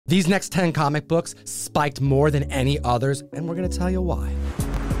These next 10 comic books spiked more than any others, and we're going to tell you why.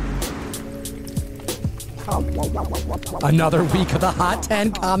 Another week of the Hot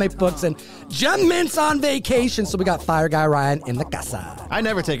 10 comic books, and Gem Mint's on vacation, so we got Fire Guy Ryan in the casa. I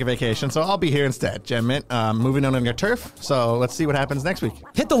never take a vacation, so I'll be here instead. Gem Mint, moving on your turf, so let's see what happens next week.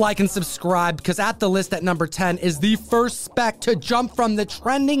 Hit the like and subscribe, because at the list at number 10 is the first spec to jump from the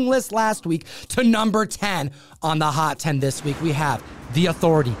trending list last week to number 10 on the Hot 10 this week. We have The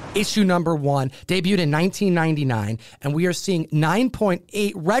Authority, issue number 1, debuted in 1999, and we are seeing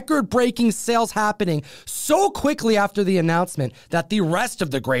 9.8 record-breaking sales happening so quickly after the announcement that the rest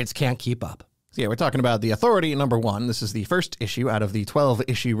of the grades can't keep up. So yeah, we're talking about The Authority number 1. This is the first issue out of the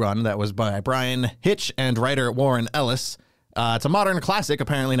 12-issue run that was by Brian Hitch and writer Warren Ellis. It's a modern classic,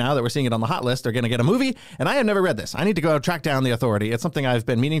 apparently, now that we're seeing it on the hot list. They're going to get a movie, and I have never read this. I need to go track down The Authority. It's something I've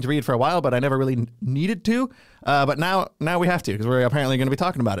been meaning to read for a while, but I never really needed to. But now we have to, because we're apparently going to be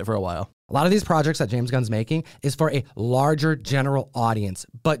talking about it for a while. A lot of these projects that James Gunn's making is for a larger general audience,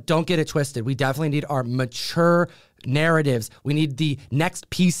 but don't get it twisted. We definitely need our mature narratives. We need the next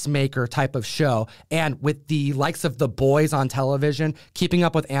Peacemaker type of show. And with the likes of The Boys on television, keeping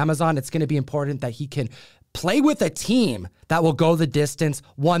up with Amazon, it's going to be important that he can play with a team that will go the distance,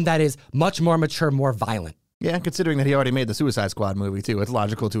 one that is much more mature, more violent. Yeah, considering that he already made the Suicide Squad movie, too, it's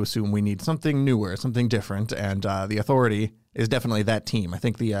logical to assume we need something newer, something different, and The Authority is definitely that team. I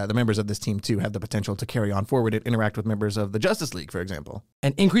think the members of this team, too, have the potential to carry on forward and interact with members of the Justice League, for example.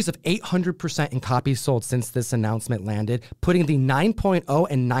 An increase of 800% in copies sold since this announcement landed, putting the 9.0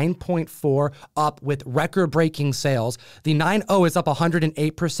 and 9.4 up with record-breaking sales. The 9.0 is up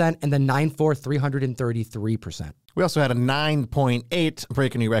 108%, and the 9.4, 333%. We also had a 9.8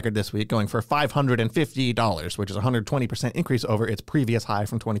 break a new record this week, going for $550, which is a 120% increase over its previous high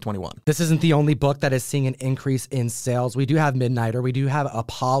from 2021. This isn't the only book that is seeing an increase in sales. We do have Midnighter. We do have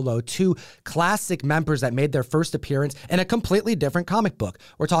Apollo, 2 classic members that made their first appearance in a completely different comic book.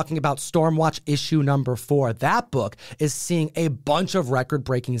 We're talking about Stormwatch issue number 4. That book is seeing a bunch of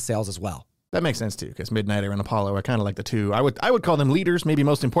record-breaking sales as well. That makes sense, too, because Midnighter and Apollo are kind of like the two. I would call them leaders, maybe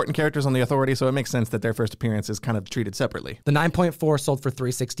most important characters on The Authority, so it makes sense that their first appearance is kind of treated separately. The 9.4 sold for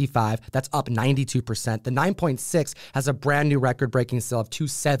 $365. That's up 92%. The 9.6 has a brand new record-breaking sale of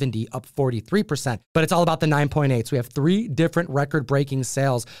 $270, up 43%. But it's all about the 9.8. So we have 3 different record-breaking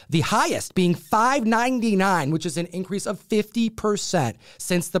sales, the highest being $599, which is an increase of 50%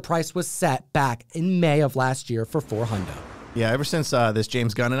 since the price was set back in May of last year for $400. Yeah, ever since this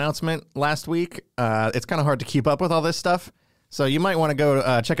James Gunn announcement last week, it's kind of hard to keep up with all this stuff. So you might want to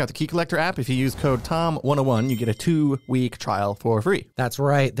go check out the Key Collector app. If you use code TOM101, you get a 2-week trial for free. That's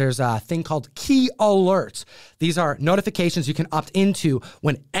right. There's a thing called Key Alerts. These are notifications you can opt into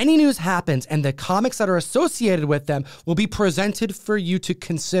when any news happens, and the comics that are associated with them will be presented for you to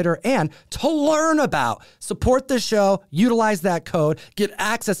consider and to learn about. Support the show, utilize that code, get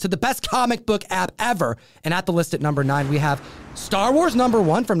access to the best comic book app ever. And at the list at number 9, we have Star Wars number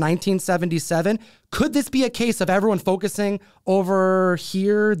 1 from 1977. Could this be a case of everyone focusing over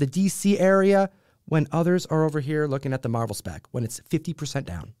here, the DC area, when others are over here looking at the Marvel spec, when it's 50%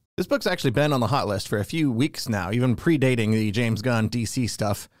 down? This book's actually been on the hot list for a few weeks now, even predating the James Gunn DC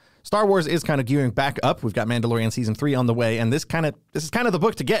stuff. Star Wars is kind of gearing back up. We've got Mandalorian Season 3 on the way, and this is kind of the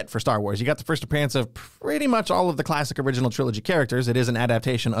book to get for Star Wars. You got the first appearance of pretty much all of the classic original trilogy characters. It is an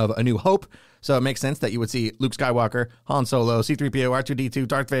adaptation of A New Hope, so it makes sense that you would see Luke Skywalker, Han Solo, C-3PO, R2-D2,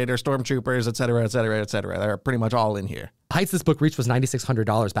 Darth Vader, Stormtroopers, etc., etc., etc. They're pretty much all in here. The heights this book reached was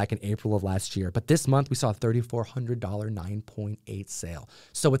 $9,600 back in April of last year, but this month we saw a $3,400 9.8 sale.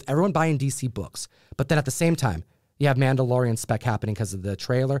 So with everyone buying DC books, but then at the same time, you have Mandalorian spec happening because of the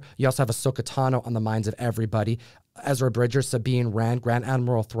trailer. You also have Ahsoka Tano on the minds of everybody. Ezra Bridger, Sabine Wren, Grand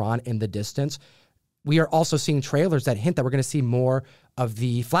Admiral Thrawn in the distance. We are also seeing trailers that hint that we're going to see more of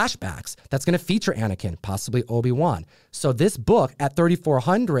the flashbacks that's going to feature Anakin, possibly Obi-Wan. So this book at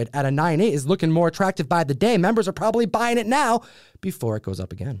 $3,400 at a 9.8 is looking more attractive by the day. Members are probably buying it now before it goes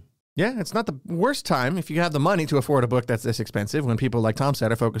up again. Yeah, it's not the worst time if you have the money to afford a book that's this expensive. When people like Tom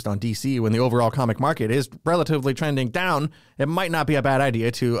said are focused on DC, when the overall comic market is relatively trending down, it might not be a bad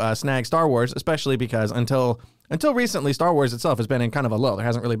idea to snag Star Wars, especially because until recently, Star Wars itself has been in kind of a lull. There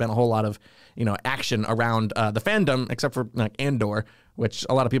hasn't really been a whole lot of, action around the fandom, except for like Andor, which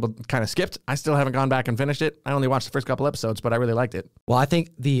a lot of people kind of skipped. I still haven't gone back and finished it. I only watched the first couple episodes, but I really liked it. Well, I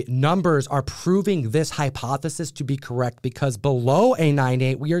think the numbers are proving this hypothesis to be correct, because below a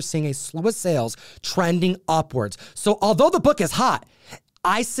 9.8, we are seeing a slow sales trending upwards. So although the book is hot,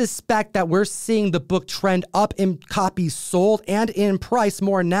 I suspect that we're seeing the book trend up in copies sold and in price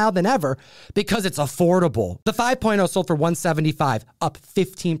more now than ever because it's affordable. The 5.0 sold for $175, up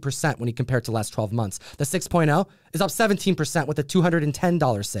 15% when you compare it to the last 12 months. The 6.0 is up 17% with a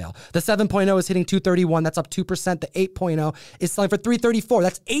 $210 sale. The 7.0 is hitting $231, that's up 2%. The 8.0 is selling for $334,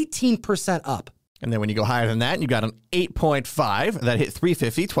 that's 18% up. And then when you go higher than that, you got an 8.5 that hit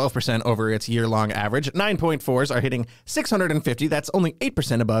 $350, 12% over its year-long average. 9.4s are hitting $650. That's only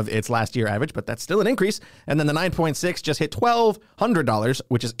 8% above its last year average, but that's still an increase. And then the 9.6 just hit $1,200,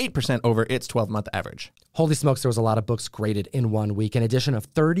 which is 8% over its 12-month average. Holy smokes, there was a lot of books graded in 1 week. An addition of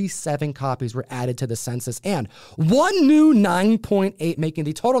 37 copies were added to the census and one new 9.8, making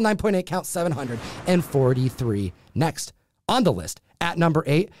the total 9.8 count 743. Next on the list, at number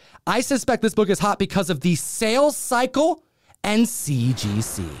 8, I suspect this book is hot because of the sales cycle and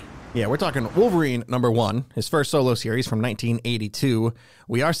CGC. Yeah, we're talking Wolverine #1, his first solo series from 1982.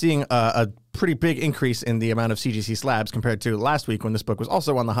 We are seeing a pretty big increase in the amount of CGC slabs compared to last week when this book was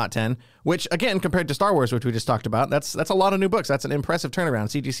also on the Hot 10, which, again, compared to Star Wars, which we just talked about, that's a lot of new books. That's an impressive turnaround.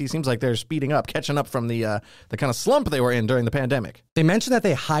 CGC seems like they're speeding up, catching up from the kind of slump they were in during the pandemic. They mentioned that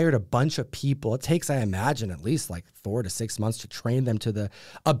they hired a bunch of people. It takes, I imagine, at least like 4 to 6 months to train them to the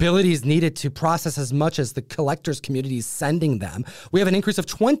abilities needed to process as much as the collectors community is sending them. We have an increase of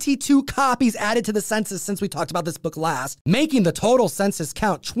 22 copies added to the census since we talked about this book last, making the total census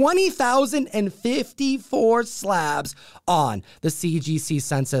count 20,054 slabs on the CGC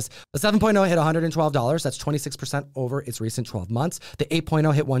census. The 7.0 hit $112. That's 26% over its recent 12 months. The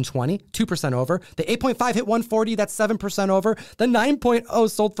 8.0 hit $120, 2% over. The 8.5 hit $140. That's 7% over. The 9.0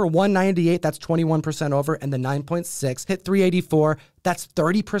 sold for $198. That's 21% over. And the 9.6 hit $384. That's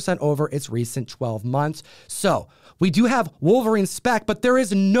 30% over its recent 12 months. So we do have Wolverine spec, but there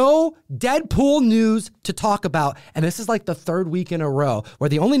is no Deadpool news to talk about. And this is like the 3rd week in a row where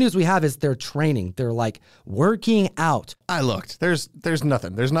the only news we have is their training. They're like working out. I looked. There's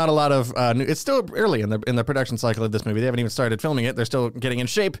nothing. There's not a lot of new. It's still early in the production cycle of this movie. They haven't even started filming it. They're still getting in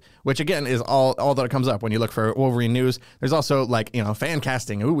shape, which again is all that comes up when you look for Wolverine news. There's also fan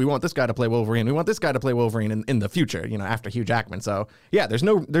casting. Ooh, we want this guy to play Wolverine. We want this guy to play Wolverine in the future. After Hugh Jackman. So yeah, there's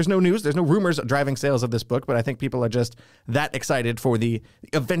no news. There's no rumors driving sales of this book, but I think people are just that excited for the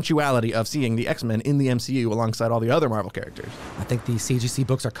eventuality of seeing the X-Men in the MCU alongside all the other Marvel characters. I think the CGC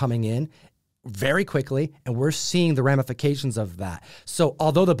books are coming in very quickly, and we're seeing the ramifications of that. So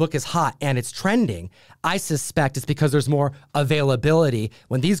although the book is hot and it's trending, I suspect it's because there's more availability.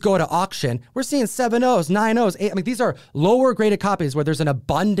 When these go to auction, we're seeing 7.0s, 9.0s, 8. I mean, these are lower graded copies where there's an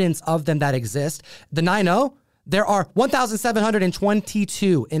abundance of them that exist. The 9.0, there are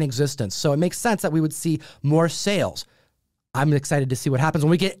 1,722 in existence. So it makes sense that we would see more sales. I'm excited to see what happens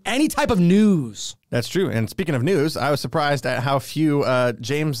when we get any type of news. That's true. And speaking of news, I was surprised at how few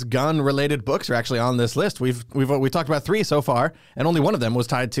James Gunn related books are actually on this list. We talked about 3 so far, and only one of them was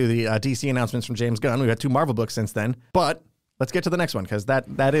tied to the DC announcements from James Gunn. We've had 2 Marvel books since then, but let's get to the next one because that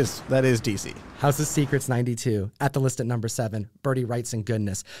is DC. House of Secrets 92 at the list at number 7. Birdie Writes and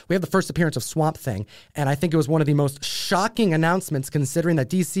Goodness. We have the first appearance of Swamp Thing, and I think it was one of the most shocking announcements considering that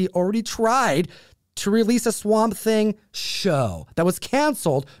DC already tried to release a Swamp Thing show that was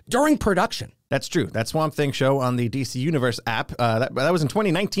canceled during production. That's true. That Swamp Thing show on the DC Universe app, that was in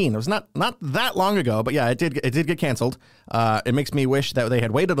 2019. It was not that long ago, but yeah, it did get canceled. It makes me wish that they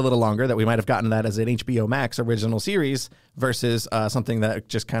had waited a little longer, that we might have gotten that as an HBO Max original series versus something that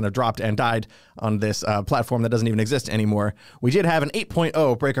just kind of dropped and died on this platform that doesn't even exist anymore. We did have an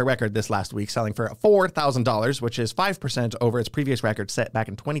 8.0 break our record this last week, selling for $4,000, which is 5% over its previous record set back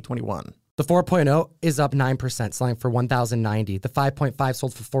in 2021. The 4.0 is up 9%, selling for $1,090. The 5.5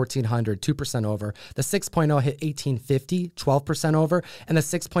 sold for $1,400, 2% over. The 6.0 hit $1,850, 12% over. And the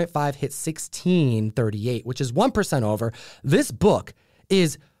 6.5 hit $1,638, which is 1% over. This book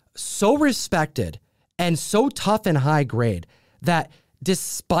is so respected and so tough and high grade that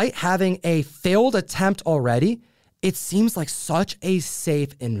despite having a failed attempt already, it seems like such a safe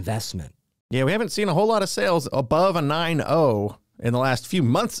investment. Yeah, we haven't seen a whole lot of sales above a 9.0 in the last few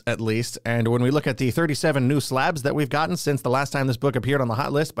months, at least. And when we look at the 37 new slabs that we've gotten since the last time this book appeared on the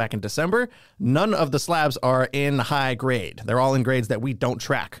hot list back in December, none of the slabs are in high grade. They're all in grades that we don't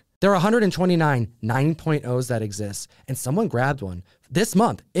track. There are 129 9.0s that exist, and someone grabbed one this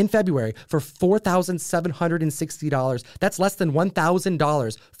month in February for $4,760. That's less than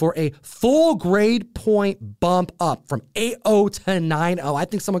 $1,000 for a full grade point bump up from 8.0 to 9.0. I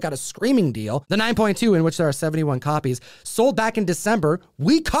think someone got a screaming deal. The 9.2, in which there are 71 copies, sold back in December.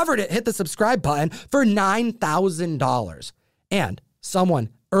 We covered it, hit the subscribe button for $9,000. And someone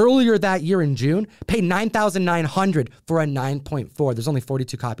earlier that year in June, paid $9,900 for a 9.4. There's only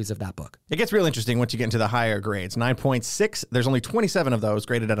 42 copies of that book. It gets real interesting once you get into the higher grades. 9.6, there's only 27 of those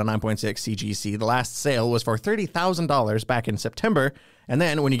graded at a 9.6 CGC. The last sale was for $30,000 back in September. And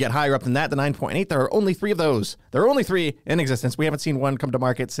then when you get higher up than that, the 9.8, there are only 3 of those. There are only 3 in existence. We haven't seen one come to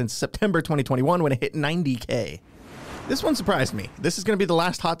market since September 2021 when it hit 90K. This one surprised me. This is going to be the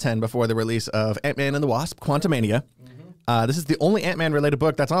last Hot 10 before the release of Ant-Man and the Wasp: Quantumania. This is the only Ant-Man related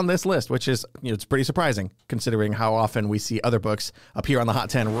book that's on this list, which is, it's pretty surprising considering how often we see other books appear on the Hot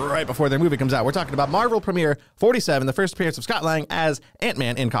 10 right before their movie comes out. We're talking about Marvel Premiere 47, the first appearance of Scott Lang as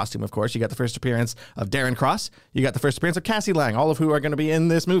Ant-Man in costume, of course. You got the first appearance of Darren Cross. You got the first appearance of Cassie Lang, all of who are going to be in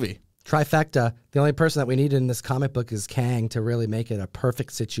this movie. Trifecta. The only person that we need in this comic book is Kang to really make it a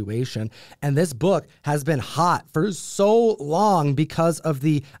perfect situation. And this book has been hot for so long because of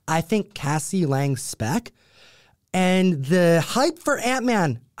the, I think, Cassie Lang spec. And the hype for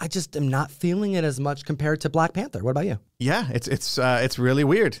Ant-Man, I just am not feeling it as much compared to Black Panther. What about you? Yeah, it's really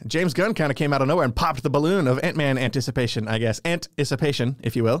weird. James Gunn kind of came out of nowhere and popped the balloon of Ant-Man anticipation, I guess. Anticipation,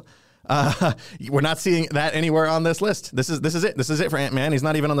 if you will. We're not seeing that anywhere on this list. This is it. This is it for Ant-Man. He's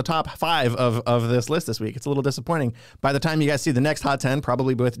not even on the top 5 of this list this week. It's a little disappointing. By the time you guys see the next Hot 10,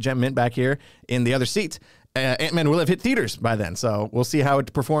 probably with Gem Mint back here in the other seat, Ant-Man will have hit theaters by then, so we'll see how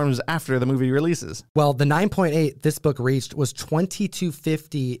it performs after the movie releases. Well, the 9.8 this book reached was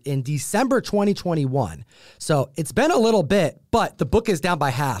 $2,250 in December 2021. So it's been a little bit, but the book is down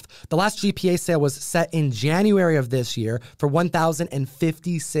by half. The last GPA sale was set in January of this year for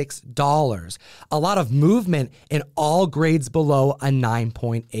 $1,056. A lot of movement in all grades below a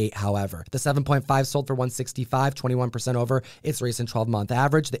 9.8, however. The 7.5 sold for $165, 21% over its recent 12-month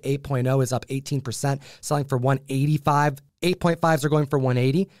average. The 8.0 is up 18%, selling for $185. 8.5s are going for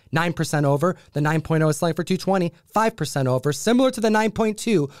 $180, 9% over. The 9.0 is selling for $220, 5% over. Similar to the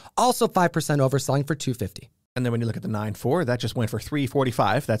 9.2, also 5% over, selling for $250. And then when you look at the 9.4, that just went for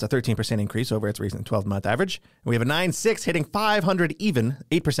 $345. That's a 13% increase over its recent 12-month average. And we have a 9.6 hitting 500 even,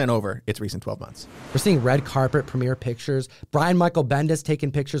 8% over its recent 12 months. We're seeing red carpet premiere pictures. Brian Michael Bendis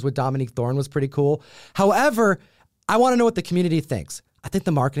taking pictures with Dominique Thorne was pretty cool. However, I want to know what the community thinks. I think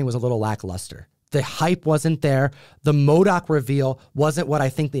the marketing was a little lackluster. The hype wasn't there. The MODOK reveal wasn't what I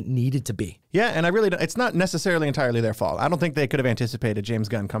think it needed to be. Yeah, and I really don't, it's not necessarily entirely their fault. I don't think they could have anticipated James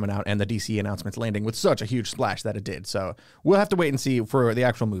Gunn coming out and the DC announcements landing with such a huge splash that it did. So we'll have to wait and see for the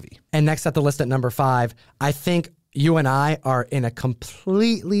actual movie. And next at the list at number 5, I think you and I are in a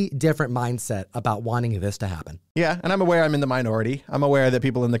completely different mindset about wanting this to happen. Yeah, and I'm aware I'm in the minority. I'm aware that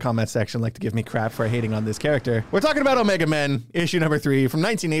people in the comment section like to give me crap for hating on this character. We're talking about Omega Men, issue number 3 from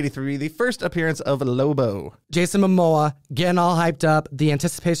 1983, the first appearance of Lobo. Jason Momoa getting all hyped up. The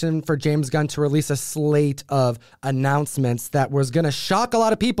anticipation for James Gunn to release a slate of announcements that was going to shock a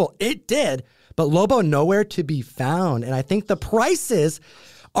lot of people. It did, but Lobo nowhere to be found. And I think the prices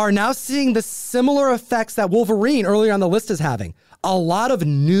are now seeing the similar effects that Wolverine earlier on the list is having. A lot of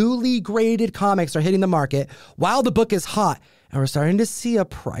newly graded comics are hitting the market while the book is hot, and we're starting to see a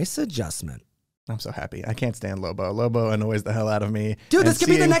price adjustment. I'm so happy. I can't stand Lobo. Lobo annoys the hell out of me. Dude, this could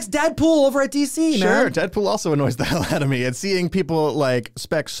be the next Deadpool over at DC, man. Sure, Deadpool also annoys the hell out of me. And seeing people like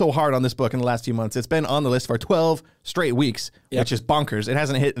spec so hard on this book in the last few months, it's been on the list for 12 straight weeks, which is bonkers. It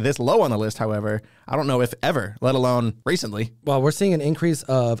hasn't hit this low on the list, however. I don't know if ever, let alone recently. Well, we're seeing an increase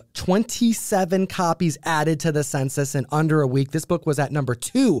of 27 copies added to the census in under a week. This book was at number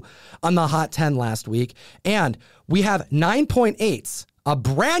 2 on the Hot 10 last week. And we have 9.8s. A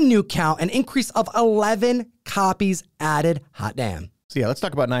brand new count, an increase of 11 copies added. Hot damn. So yeah, let's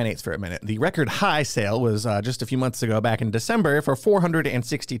talk about 9.8s for a minute. The record high sale was just a few months ago back in December for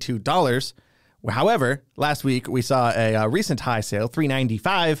 $462. However, last week we saw a recent high sale,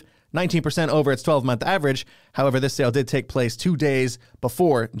 $395, 19% over its 12-month average. However, this sale did take place 2 days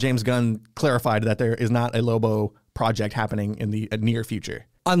before James Gunn clarified that there is not a Lobo project happening in the near future.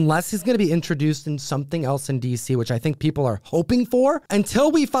 Unless he's going to be introduced in something else in DC, which I think people are hoping for,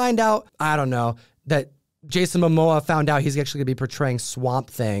 until we find out, I don't know, that Jason Momoa found out he's actually going to be portraying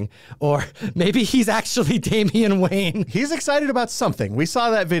Swamp Thing, or maybe he's actually Damian Wayne. He's excited about something. We saw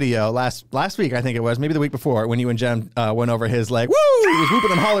that video last week, I think it was, maybe the week before, when you and Jem went over his like, woo! He was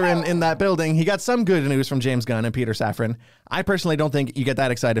whooping and hollering in that building. He got some good news from James Gunn and Peter Safran. I personally don't think you get that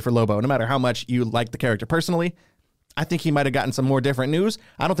excited for Lobo, no matter how much you like the character personally. I think he might have gotten some more different news.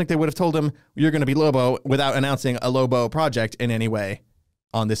 I don't think they would have told him you're going to be Lobo without announcing a Lobo project in any way.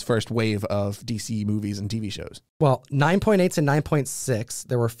 on this first wave of DC movies and TV shows. Well, 9.8s and 9.6,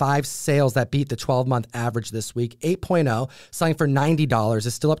 there were 5 sales that beat the 12-month average this week. 8.0, selling for $90,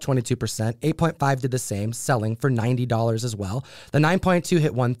 is still up 22%. 8.5 did the same, selling for $90 as well. The 9.2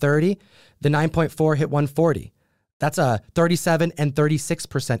 hit 130. The 9.4 hit 140. That's a 37 and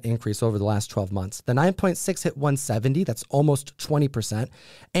 36% increase over the last 12 months. The 9.6 hit 170. That's almost 20%.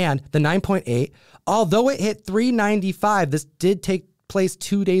 And the 9.8, although it hit 395, this did take place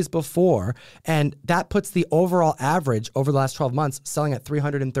 2 days before, and that puts the overall average over the last 12 months selling at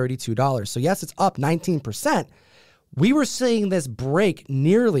 $332. So yes, it's up 19%. We were seeing this break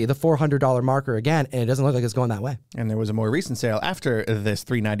nearly the $400 marker again, and it doesn't look like it's going that way. And there was a more recent sale after this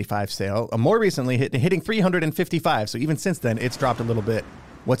 $395 sale, more recently hitting $355. So even since then, it's dropped a little bit.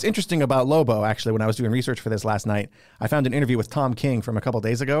 What's interesting about Lobo, actually, when I was doing research for this last night, I found an interview with Tom King from a couple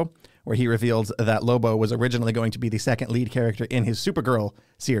days ago where he revealed that Lobo was originally going to be the second lead character in his Supergirl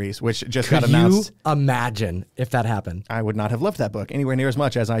series, which just got announced. Could you imagine if that happened? I would not have loved that book anywhere near as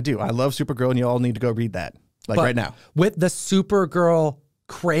much as I do. I love Supergirl, and you all need to go read that, right now. With the Supergirl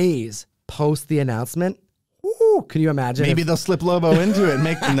craze post the announcement, ooh, can you imagine? Maybe they'll slip Lobo into it.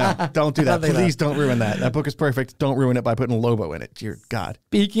 No, don't do that. Please don't ruin that. That book is perfect. Don't ruin it by putting Lobo in it. Dear God.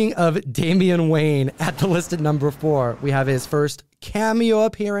 Speaking of Damian Wayne, at the list at number 4, we have his first cameo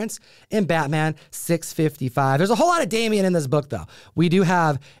appearance in Batman 655. There's a whole lot of Damian in this book, though. We do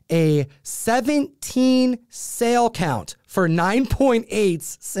have a 17 sale count for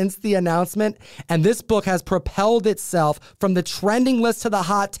 9.8s since the announcement, and this book has propelled itself from the trending list to the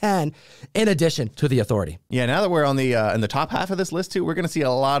hot 10, in addition to The Authority. Yeah, now that we're on the in the top half of this list, too, we're going to see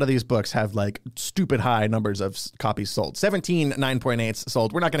a lot of these books have, like, stupid high numbers of copies sold. 17 9.8s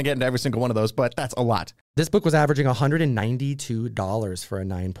sold. We're not going to get into every single one of those, but that's a lot. This book was averaging $192 for a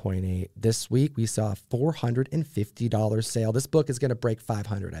 9.8. This week, we saw a $450 sale. This book is going to break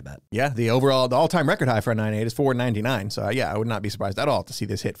 500, I bet. Yeah, the all-time record high for a 9.8 is $499. So, yeah, I would not be surprised at all to see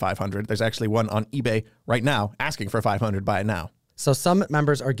this hit 500. There's actually one on eBay right now asking for 500. Buy it now. So some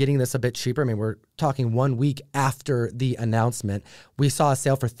members are getting this a bit cheaper. I mean, we're talking 1 week after the announcement. We saw a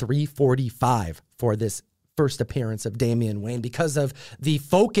sale for $345 for this first appearance of Damian Wayne because of the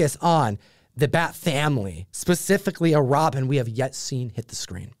focus on the Bat family, specifically a Robin we have yet seen hit the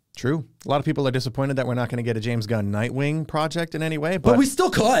screen. True. A lot of people are disappointed that we're not going to get a James Gunn Nightwing project in any way, but we still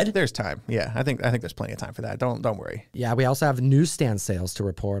could. There's time. Yeah, I think there's plenty of time for that. Don't worry. Yeah, we also have newsstand sales to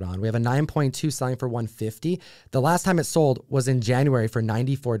report on. We have a 9.2 selling for $150. The last time it sold was in January for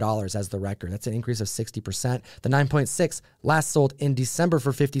 $94 as the record. That's an increase of 60%. The 9.6 last sold in December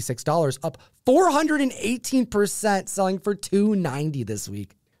for $56, up 418%, selling for $290 this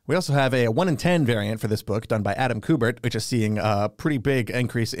week. We also have a 1 in 10 variant for this book done by Adam Kubert, which is seeing a pretty big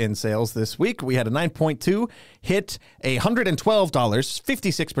increase in sales this week. We had a 9.2 hit $112,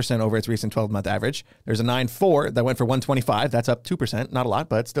 56% over its recent 12-month average. There's a 9.4 that went for $125. That's up 2%. Not a lot,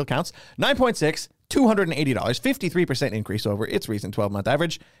 but still counts. 9.6, $280, 53% increase over its recent 12-month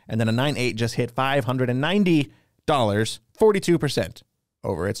average. And then a 9.8 just hit $590, 42%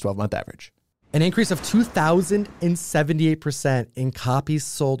 over its 12-month average. An increase of 2,078% in copies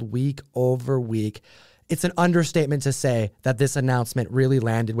sold week over week. It's an understatement to say that this announcement really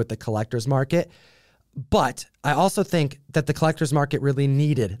landed with the collector's market. But I also think that the collector's market really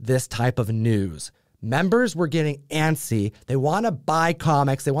needed this type of news. Members were getting antsy. They want to buy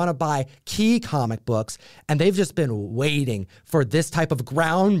comics. They want to buy key comic books. And they've just been waiting for this type of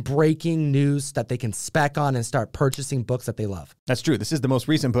groundbreaking news that they can spec on and start purchasing books that they love. That's true. This is the most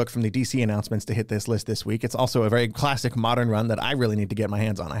recent book from the DC announcements to hit this list this week. It's also a very classic modern run that I really need to get my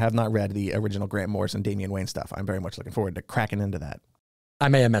hands on. I have not read the original Grant Morrison, Damian Wayne stuff. I'm very much looking forward to cracking into that. I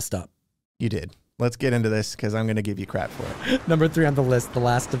may have messed up. You did. Let's get into this because I'm going to give you crap for it. Number 3 on the list, The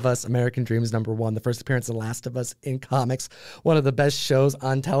Last of Us, American Dreams, number 1. The first appearance of The Last of Us in comics. One of the best shows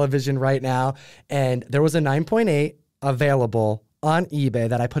on television right now. And there was a 9.8 available on eBay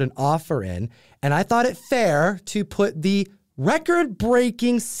that I put an offer in. And I thought it fair to put the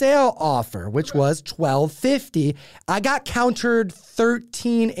record-breaking sale offer, which was $12.50. I got countered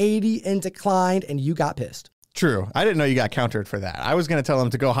 $13.80 and declined, and you got pissed. True. I didn't know you got countered for that. I was going to tell them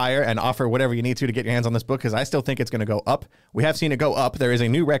to go higher and offer whatever you need to get your hands on this book because I still think it's going to go up. We have seen it go up. There is a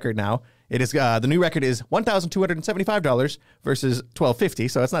new record now. It is the new record is $1,275 versus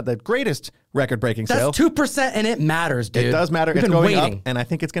 $1,250. So it's not the greatest record-breaking sale. That's 2%, and it matters, dude. It does matter. It's going up, and I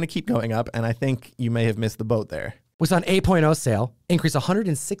think it's going to keep going up. And I think you may have missed the boat there. We saw an 8.0 sale, increase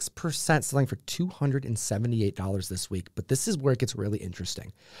 106%, selling for $278 this week. But this is where it gets really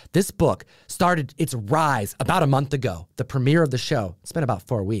interesting. This book started its rise about a month ago. The premiere of the show, it's been about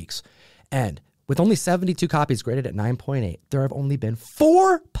 4 weeks. And With only 72 copies graded at 9.8, there have only been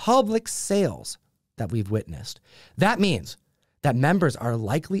 4 public sales that we've witnessed. That means that members are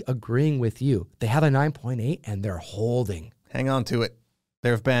likely agreeing with you. They have a 9.8 and they're holding. Hang on to it.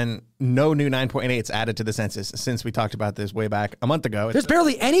 There have been no new 9.8s added to the census since we talked about this way back a month ago. There's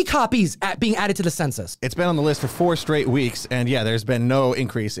barely any copies being added to the census. It's been on the list for 4 straight weeks, and yeah, there's been no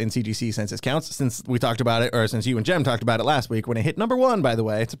increase in CGC census counts since we talked about it, or since you and Jem talked about it last week when it hit number 1, by the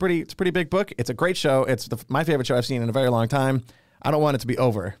way. It's a pretty big book. It's a great show. It's my favorite show I've seen in a very long time. I don't want it to be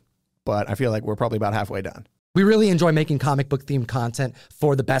over, but I feel like we're probably about halfway done. We really enjoy making comic book themed content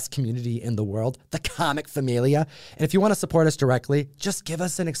for the best community in the world, the Comic Familia. And if you want to support us directly, just give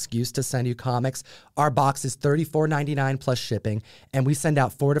us an excuse to send you comics. Our box is $34.99 plus shipping, and we send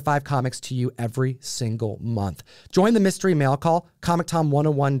out 4 to 5 comics to you every single month. Join the mystery mail call,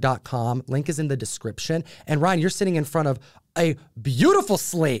 comictom101.com. Link is in the description. And Ryan, you're sitting in front of a beautiful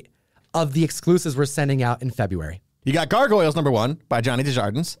slate of the exclusives we're sending out in February. You got Gargoyles number 1 by Johnny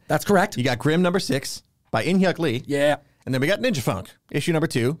Desjardins. That's correct. You got Grimm number 6 by In-Hyuk Lee. Yeah. And then we got Ninja Funk, issue number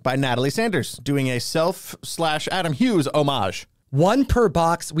 2 by Natalie Sanders, doing a Self/Adam Hughes homage. 1 per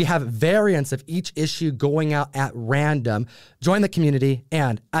box. We have variants of each issue going out at random. Join the community.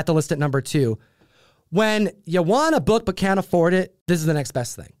 And at the list at number 2, when you want a book but can't afford it, this is the next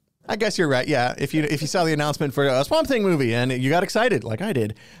best thing. I guess you're right. Yeah, if you saw the announcement for a Swamp Thing movie and you got excited like I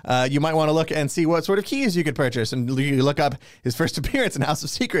did, you might want to look and see what sort of keys you could purchase. And you look up his first appearance in House of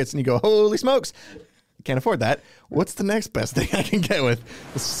Secrets and you go, holy smokes, can't afford that. What's the next best thing I can get with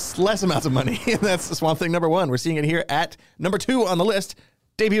less amounts of money? And that's Swamp Thing number 1. We're seeing it here at number 2 on the list.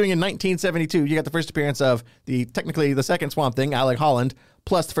 Debuting in 1972, you got the first appearance of technically the second Swamp Thing, Alec Holland,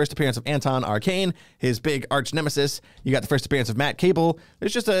 plus the first appearance of Anton Arcane, his big arch nemesis. You got the first appearance of Matt Cable.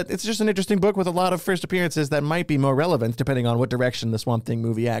 It's just an interesting book with a lot of first appearances that might be more relevant depending on what direction the Swamp Thing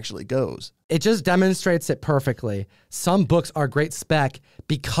movie actually goes. It just demonstrates it perfectly. Some books are great spec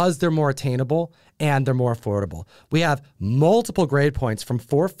because they're more attainable and they're more affordable. We have multiple grade points from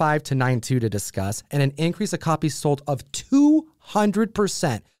 4.5 to 9.2 to discuss, and an increase of copies sold of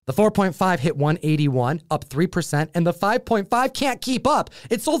 200%. The 4.5 hit 181, up 3%, and the 5.5 can't keep up.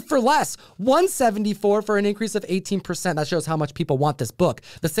 It sold for less, 174 for an increase of 18%. That shows how much people want this book.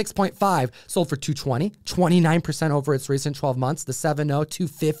 The 6.5 sold for 220, 29% over its recent 12 months. The 7.0,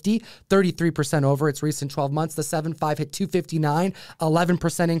 250, 33% over its recent 12 months. The 7.5 hit 259,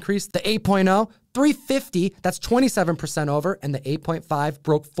 11% increase. The 8.0, 350, that's 27% over, and the 8.5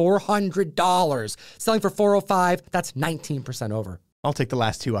 broke $400. Selling for $405, that's 19% over. I'll take the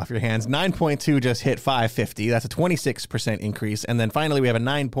last 2 off your hands. 9.2 just hit 550. That's a 26% increase. And then finally, we have a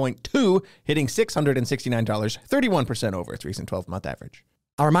 9.2 hitting $669, 31% over its recent 12-month average.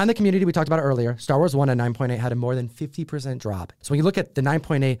 I'll remind the community, we talked about it earlier, Star Wars 1 at 9.8 had a more than 50% drop. So when you look at the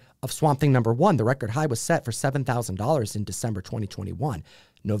 9.8 of Swamp Thing number 1, the record high was set for $7,000 in December 2021.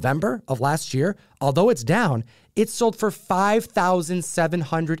 November of last year, although it's down, it sold for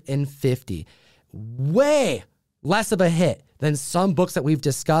 $5,750. Way less of a hit than some books that we've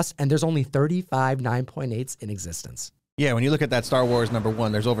discussed, and there's only 35 9.8s in existence. Yeah, when you look at that Star Wars number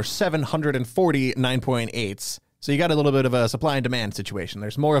 1, there's over 740 9.8s. So you got a little bit of a supply and demand situation.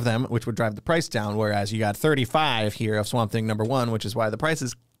 There's more of them, which would drive the price down, whereas you got 35 here of Swamp Thing number 1, which is why the price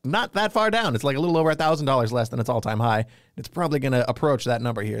is not that far down. It's like a little over $1,000 less than its all-time high. It's probably going to approach that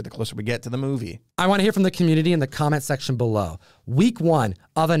number here the closer we get to the movie. I want to hear from the community in the comment section below. Week 1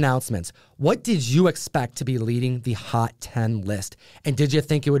 of announcements. What did you expect to be leading the Hot 10 list? And did you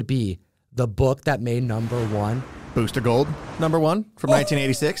think it would be the book that made number 1? Booster Gold, number 1 from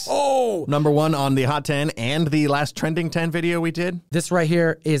 1986. Number 1 on the Hot 10 and the last Trending 10 video we did. This right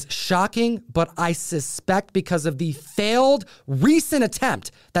here is shocking, but I suspect because of the failed recent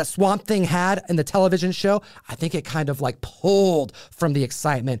attempt that Swamp Thing had in the television show, I think it kind of like pulled from the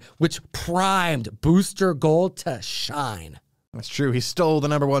excitement, which primed Booster Gold to shine. That's true. He stole the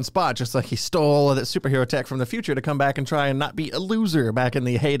number 1 spot, just like he stole the superhero tech from the future to come back and try and not be a loser back in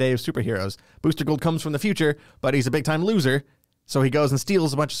the heyday of superheroes. Booster Gold comes from the future, but he's a big-time loser. So he goes and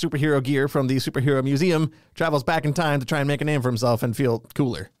steals a bunch of superhero gear from the superhero museum, travels back in time to try and make a name for himself and feel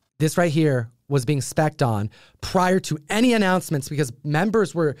cooler. This right here was being spec'd on prior to any announcements because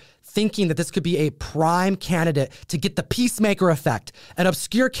members were thinking that this could be a prime candidate to get the Peacemaker effect, an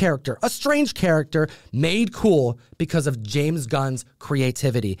obscure character, a strange character made cool because of James Gunn's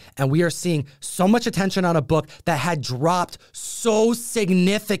creativity. And we are seeing so much attention on a book that had dropped so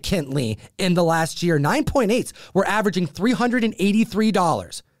significantly in the last year. 9.8s were averaging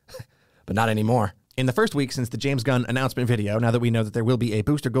 $383, but not anymore. In the first week since the James Gunn announcement video, now that we know that there will be a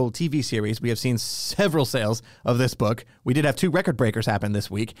Booster Gold TV series, we have seen several sales of this book. We did have 2 record breakers happen this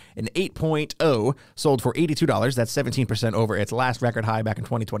week. An 8.0 sold for $82. That's 17% over its last record high back in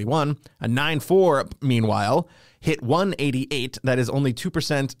 2021. A 9.4, meanwhile, hit $188. That is only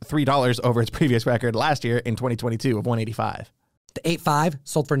 2%, $3 over its previous record last year in 2022 of $185. The 8.5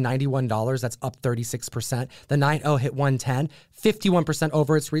 sold for $91. That's up 36%. The 9.0 hit $110, 51%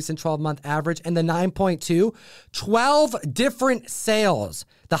 over its recent 12-month average. And the 9.2, 12 different sales.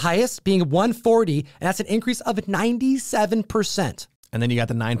 The highest being $140, and that's an increase of 97%. And then you got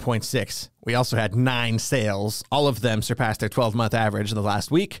the 9.6. We also had 9 sales. All of them surpassed their 12-month average the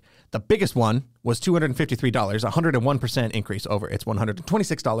last week. The biggest one was $253, a 101% increase over its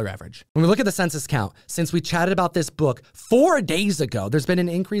 $126 average. When we look at the census count, since we chatted about this book 4 days ago, there's been an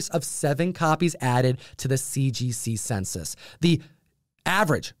increase of 7 copies added to the CGC census. The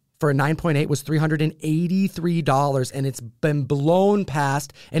average for a 9.8 was $383, and it's been blown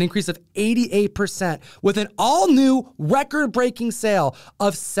past an increase of 88% with an all-new record-breaking sale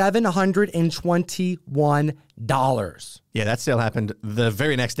of $721. Yeah, that sale happened the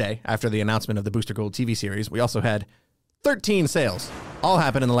very next day after the announcement of the Booster Gold TV series. We also had 13 sales. All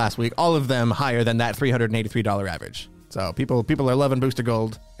happened in the last week, all of them higher than that $383 average. So people are loving Booster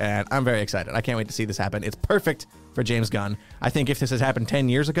Gold, and I'm very excited. I can't wait to see this happen. It's perfect for James Gunn. I think if this has happened 10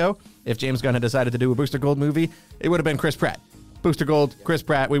 years ago, if James Gunn had decided to do a Booster Gold movie, it would have been Chris Pratt. Booster Gold, Chris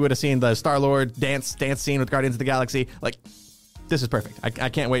Pratt, we would have seen the Star-Lord dance scene with Guardians of the Galaxy. Like, this is perfect. I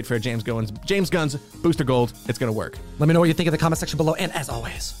can't wait for James Gunn's Booster Gold. It's going to work. Let me know what you think in the comment section below, and as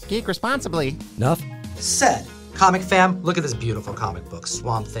always, geek responsibly. Enough said. Comic fam, look at this beautiful comic book,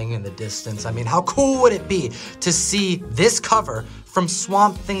 Swamp Thing in the distance. I mean, how cool would it be to see this cover from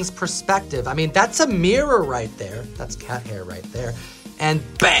Swamp Thing's perspective? I mean, that's a mirror right there. That's cat hair right there. And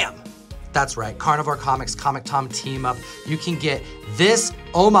bam! That's right, Carnivore Comics, Comic Tom team up. You can get this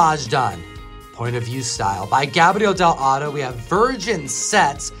homage done, point of view style, by Gabriel Del Otto. We have Virgin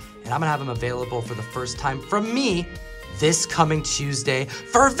sets, and I'm gonna have them available for the first time from me this coming Tuesday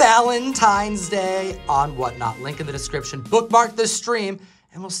for Valentine's Day on Whatnot. Link in the description. Bookmark the stream,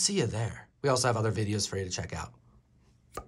 and we'll see you there. We also have other videos for you to check out.